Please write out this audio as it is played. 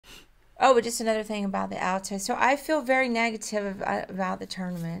Oh, but just another thing about the Alto. So I feel very negative about the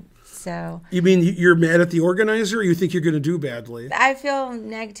tournament. So You mean you're mad at the organizer, or you think you're going to do badly? I feel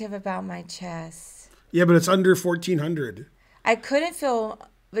negative about my chess. Yeah, but it's under 1400. I couldn't feel,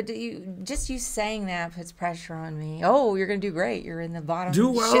 but you saying that puts pressure on me. Oh, you're gonna do great. You're in the bottom Do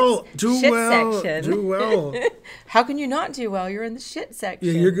well, shit section. do well. How can you not do well? You're in the shit section.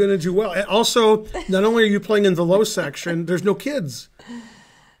 Yeah, you're going to do well. And also, not only are you playing in the low section, there's no kids.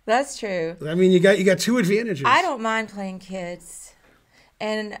 That's true. I mean, you got two advantages. I don't mind playing kids,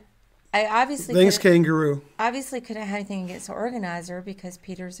 and I obviously Thanks, Kangaroo. obviously couldn't have anything against the organizer because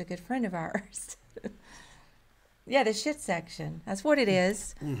Peter's a good friend of ours. Yeah, the shit section. That's what it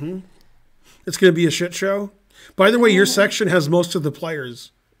is. It's going to be a shit show. By the way, your section has most of the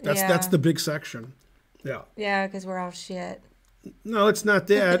players. That's the big section. Yeah. Yeah, because we're all shit. No, it's not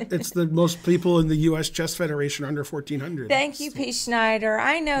that. It's the most people in the U.S. Chess Federation under 1400. Thank you, P. Schneider.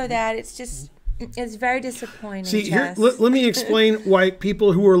 I know that. It's just, it's very disappointing. See, here, chess. let me explain why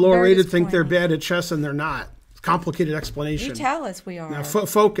people who are lower Very rated think they're disappointing. bad at chess and they're not. It's a complicated explanation. You tell us we are. Now,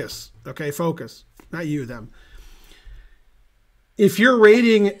 focus. Okay, focus. Not you, them. If your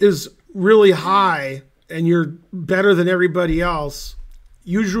rating is really high and you're better than everybody else,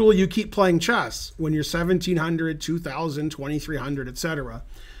 usually you keep playing chess when you're 1700, 2000, 2300, etc.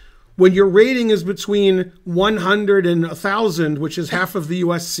 When your rating is between 100 and 1000, which is half of the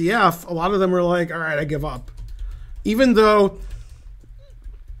USCF, a lot of them are like, all right, I give up. Even though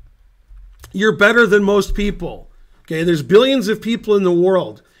you're better than most people. Okay, there's billions of people in the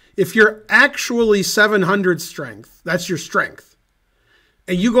world. If you're actually 700 strength, that's your strength.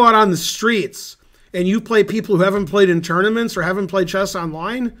 And you go out on the streets and you play people who haven't played in tournaments or haven't played chess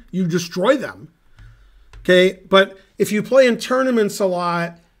online, you destroy them. Okay, but if you play in tournaments a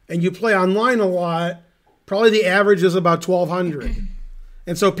lot and you play online a lot, probably the average is about 1200.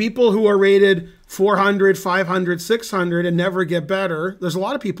 And so people who are rated 400, 500, 600 and never get better, there's a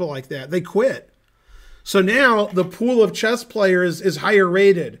lot of people like that. They quit. So now the pool of chess players is higher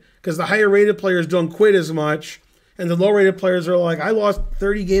rated because the higher rated players don't quit as much. And the low rated players are like, I lost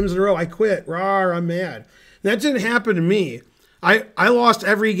 30 games in a row. I quit. Rawr, I'm mad. And that didn't happen to me. I lost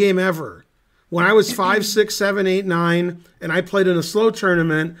every game ever. When I was 5, 6, 7, 8, 9, and I played in a slow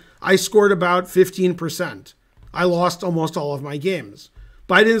tournament, I scored about 15%. I lost almost all of my games.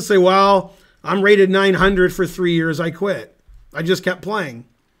 But I didn't say, well, I'm rated 900 for 3 years. I quit. I just kept playing.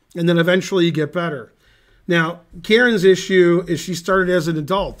 And then eventually you get better. Now, Karen's issue is she started as an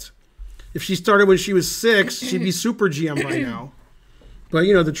adult. If she started when she was 6, she'd be super GM by now. But,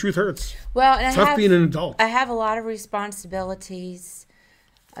 you know, the truth hurts. Well, and Tough being an adult. I have a lot of responsibilities.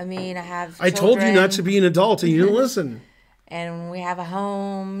 I mean, I have I told you not children, to be an adult, and you didn't listen. and we have a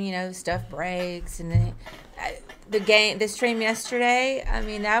home, you know, stuff breaks. And the stream yesterday, I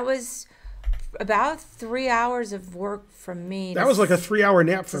mean, that was about 3 hours of work from me. That was like a 3-hour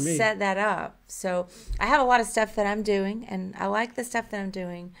nap for to me. set that up. So I have a lot of stuff that I'm doing, and I like the stuff that I'm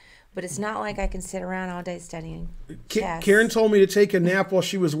doing. But it's not like I can sit around all day studying chess. Karen told me to take a nap while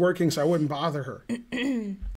she was working so I wouldn't bother her.